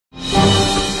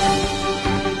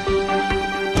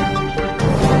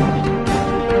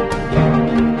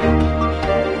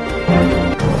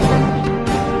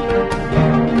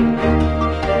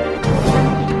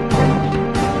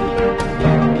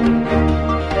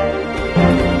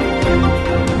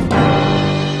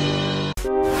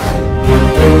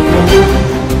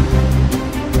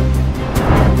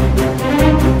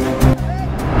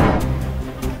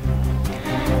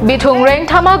Bithung Reng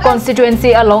Thama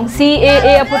constituency along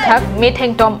CAA aputhak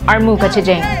Metheng Tom Armu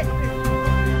Kachijeng.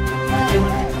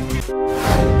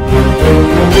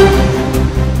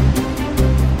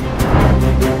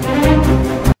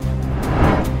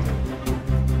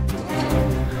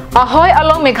 Ahoy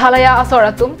along Meghalaya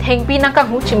Asoratum Thengpi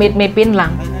Nakahu Chimit Mepin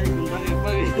Lang.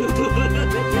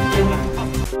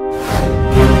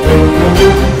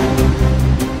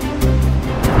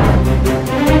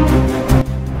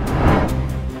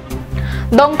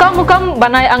 Dongkam mukam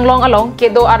banai anglong along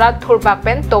kedo arat thurpak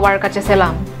pen towar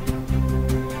kacheselam.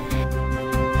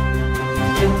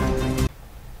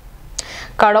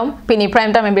 Karom pini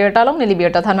prime time birta long nili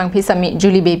birta thanang phisami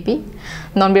Julie Bepi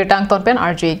non birtang ton pen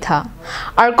arjui tha.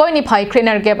 Arkoi ni phai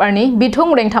krener gap arni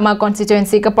Bithung Reng Thama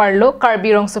constituency ka parlo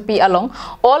Karbi Rongsopi along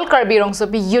all Karbi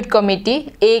Rongsopi youth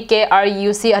committee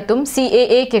AKRUC atum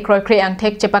CAA ke kroi kre ang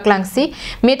thek chepaklangsi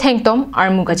Metheng Tom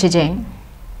Armu kachijeng.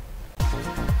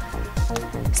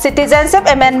 Citizenship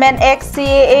Amendment Act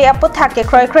CAA aputhak ke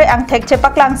kroi kroi ang thek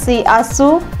chepaklangsi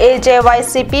asu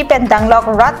AJYCP pendanglok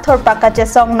rat thorpak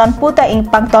kachesong non puta ing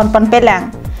pangton panpelang.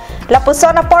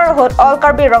 Lapuson apor hot all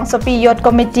Karbi Rongsopi youth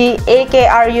committee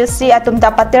AKRUC atum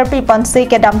dapater piponsi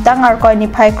ke damtang arkoi ni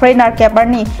phai krenar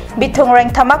kebarni Bithung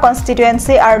Reng Thama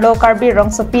constituency arlo Karbi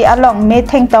Rongsopi along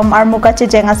Metheng Tom Armuka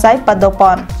chijengasai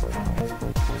padopon.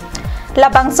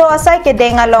 Labangso asai ke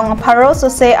dengalong pharo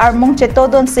sose armung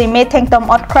chetodon si Metheng Tom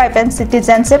Outcry and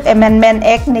Citizenship Amendment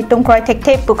Act ni tungkroi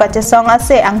thekthep puka chesong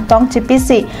ase ang tong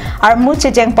chipisi armu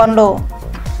chijeng ponlo.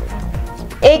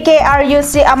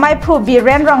 AKRUC amai phu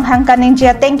biren rong hangkaning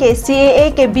jiateng ke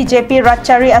CAA ke BJP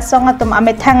rachari asong atum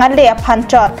amethangale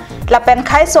aphanchot lapen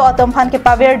khaiso atum phan ke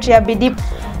paver jia bidip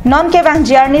non ke bang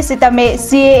jiarni sitame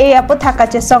CAA aputhaka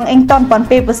chesong engton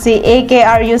ponpe pusi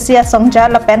AKRUC asong ja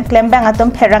lapen klembang atum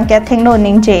pherang ke thengno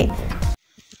ningje.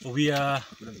 We are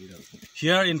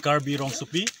here in Karbi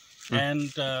Rongsopi and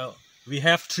we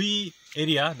have three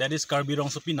area, that is Karbi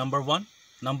Rongsopi number 1,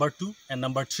 number 2 and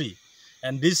number 3.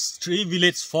 And these three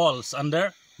villages falls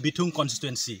under Bithung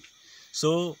constituency.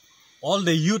 So all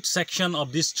the youth section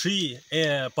of these three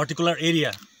particular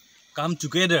area come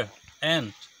together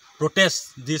and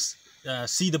protest this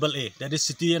CAA, that is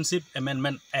Citizenship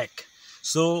Amendment Act.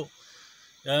 So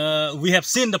we have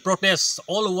seen the protests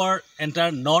all over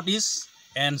entire Northeast,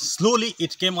 and slowly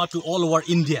it came out to all over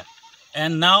India.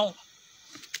 And now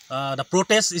the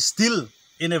protest is still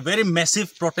in a very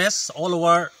massive protest all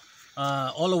over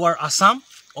Assam,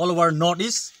 all over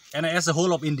Northeast, and as a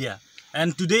whole of India.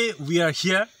 And today we are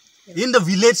here in the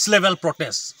village level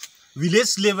protest.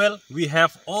 Village level, we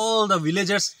have all the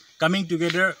villagers coming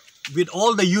together with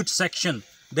all the youth section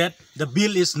that the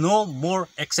bill is no more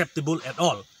acceptable at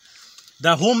all.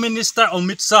 The Home Minister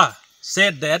Amit Shah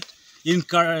said that in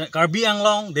Karbi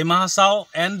Anglong, Demahasao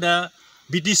and the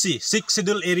BTC, 6th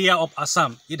schedule area of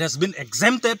Assam, it has been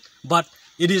exempted, but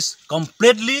it is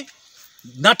completely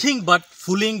nothing but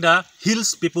fooling the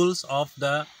hills peoples of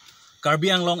the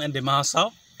Karbi Anglong and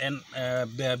Demahasao and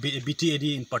the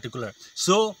BTAD in particular.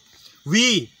 So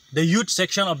we, the youth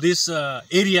section of this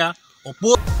area,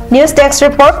 oppose. News Desk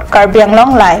Report, Karbi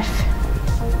Anglong Live.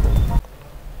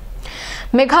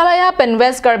 Meghalaya pen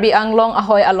West Karbi Anglong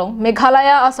ahoy along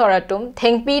Meghalaya asoratum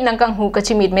Thengpi nangkang hu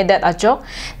kachimit medat achok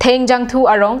Theng jangthu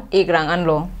arong igrang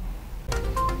anlo.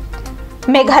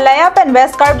 Meghalaya pen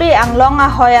West Karbi Anglong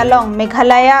ahoy along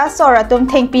Meghalaya asoratum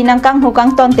Thengpi nangkang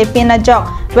hukang ton tepin ajok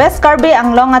West Karbi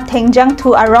Anglong a Theng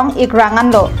jangthu arong igrang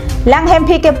anlo. Lang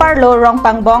hempi ke parlo rong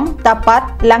pangbong, tapat,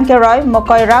 langkeroy,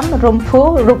 mokoiram,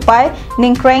 rumpu, rupai,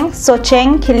 ningkreng,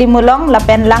 socheng, kilimulong,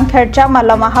 lapen langkerja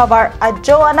malamahavar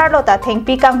ajo anarlo ta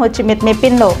thengpi kang hochimit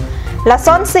mepinlo.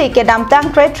 Lason si ke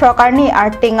damtang trade trokarni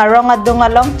arting arong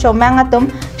adungalong chomang atum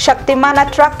shaktiman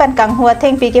atrak pen kang hua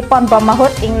thengpi ke pon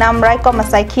bamahut ingnam rai ko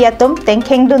masai khiatum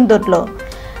tengkheng dundudlo.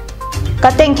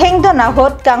 Katengkheng do na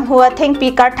hot kang hua thengpi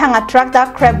kar thang attract da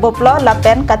crab boplo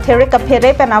lapen kathere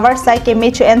kaphere pen awar sai ke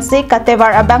mechu NC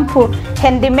katevar abang phu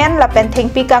handyman lapen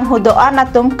thengpi kang hu do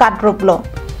anatum kadruplo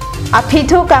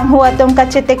apithu kang hua tum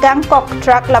kachite kang kok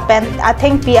truck lapen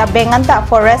athengpi abengan ta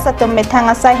forest atum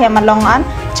methanga sai hemalongan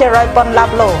cheroy pon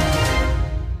lablo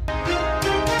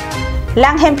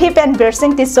lang hempi pen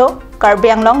bersing tiso Karbi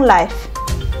Anglong Live.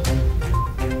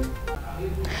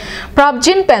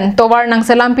 Prabjin pen towar nang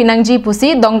selam pinangji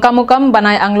pusi dongkamukam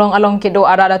banai anglong along kedo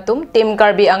aradatum tim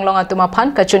Karbi Anglong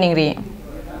atumaphan kachuningri.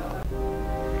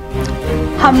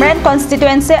 Hamren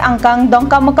constituency angkang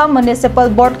dongkamukam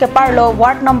municipal board ke parlo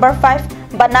ward number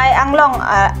 5 banai anglong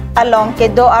along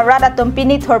kedo aradatum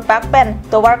pini thorpak pen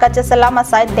towar kache selama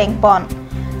side dengpon.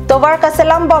 Towar ka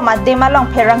selam bom adi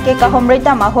malong perangke ka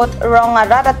humrita mahut rong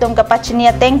arara tum ka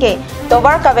pachinia tengke.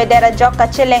 Towar ka vedera jok ka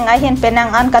chileng ahin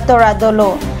penang an katora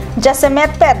dolo.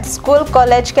 Jasemet pet school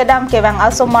college kedam kebang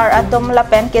asomar atum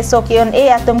lapen ke sokion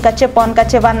atum kachepon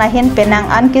kachevan ahin penang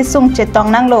an kisung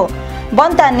chetong nanglo.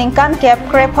 Bonta ningkan kep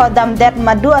krep hodam det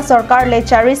madu asarkar le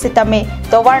chari sitame.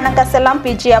 Towar na kaselam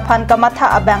PG aphan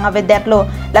kamatha abang avedetlo.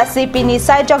 Lasi pini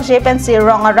sai jok jepen si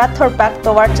rong arat thorpak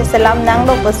towar cheselam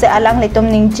nanglo pose alang litum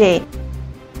ningje.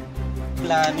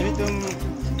 La nilitum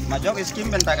majok skim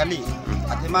bentakali.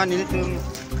 Athema nilitum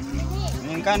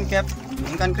ningkan kep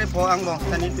ningkan krep ho angbong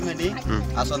tanitum hedi.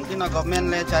 Asontina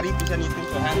government le cari bisa nitum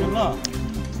sohan no.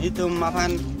 Nitum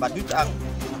aphan badut ak.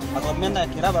 Government dah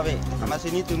kira babe, sama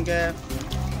sini tungke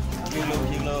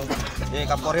kilo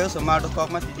kaporeo semua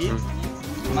dokok masih di,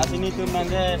 masih ini tuh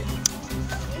mangke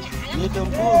ini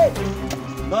tumpu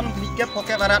don dikit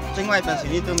poke barat cengwai pas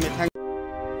ini tuh metang.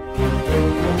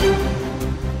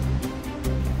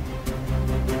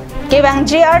 Kebang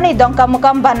GR ni dongka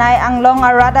mukam banai anglong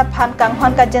arada phan kang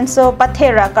hon ka jenso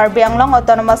pathera Karbi Anglong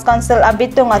Autonomous Council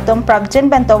abitung atum pragjen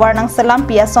bentowar nang selam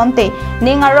pia sonte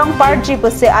ning arong parji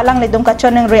puse alang lidung ka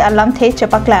choneng re alam the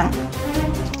chepaklang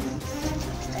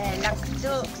lang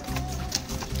tu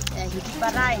hidup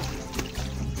barai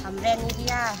amren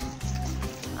iria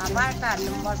abarta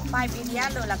nomor 5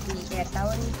 iria lo lagi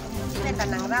tahun kita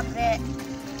tanang rapre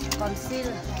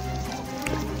konsil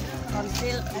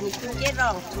ni ke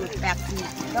rong tu taksi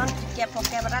don ke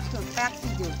poke barat tu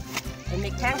taksi ju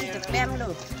mek thang tu klem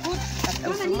lo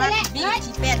atau semua bi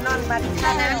ci pen non bar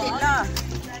kana ni lo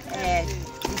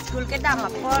school ke dam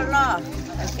apa lo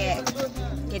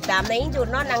ke dam ni ju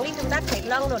non nang ni tu nak thek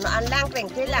long lo no an lang peng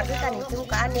ke lang kan ni tu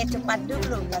ka ne cepat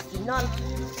dulu la non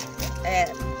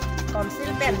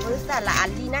konsil pen busa la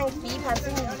ali nang pi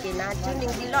phasin ni ke na chu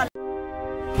ning di lo.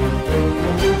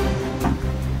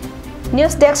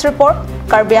 News Desk Report,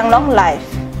 Karbi Anglong Live.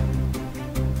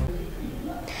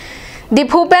 Di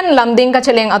Phupen lamding ka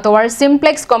cheleng atowar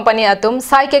Simplex Company atum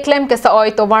sai ke claim ke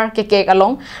saoi towar ke kek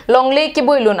along longle ki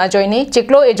boilun ajoini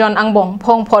chiklo ejon angbong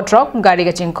phong photrok gari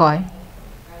ka chingkoi.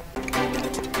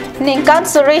 Ningkan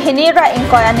suri hinira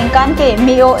ingkoi aningkan ke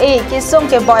MIOA kisung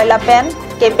ke boila pen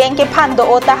ke peng ke phando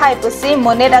ota hai pusi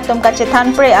moneda tum ka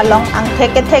chethan pre along ang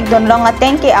thek don long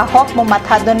ateng ke ahok mu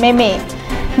matha don meme.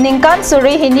 Ningkan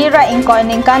suri hinira ingkoi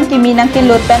ningkan kiminang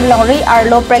kilut pen longri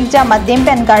arlo prekja madim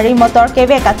pen gari motor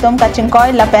keve katum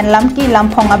kachingkoi la pen lamki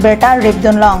lampong aberta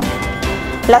ribdun long.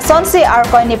 Lason si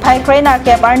arkoi ni phai krainer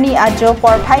kep arni ajo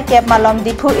por phai kep malom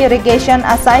dipu irrigation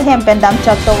asai hem pen dam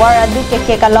chot towar adu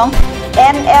ke kalong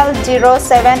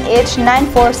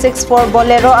NL07H9464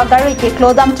 bolero agari ke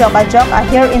klodam chok ajok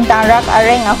ahir intarak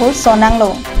areng ahu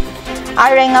sonanglo.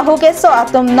 Areng ahu ke so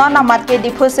atum non amat ke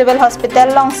Difu Civil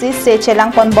Hospital long si se chelang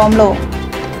pon bomlo.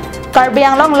 Karbi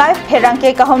Anglong Live herang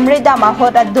ke kahomri dam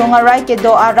ahot at dungaray ke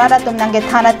do arara tum nang ke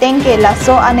thana tengke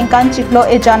laso aningkan chiklo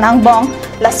ejan ang bong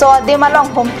laso adi malong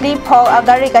humpli pho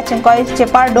agari ka chingkoi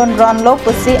chepar don ron lo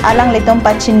pusi alang litum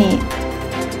pachini.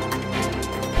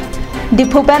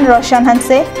 Dipupen Roshan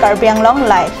Hanse, Karbi Anglong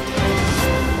Live.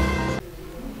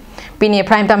 Pini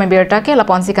prime time berta ke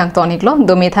lapon si kang tonik lo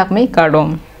domi thak me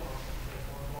kardom.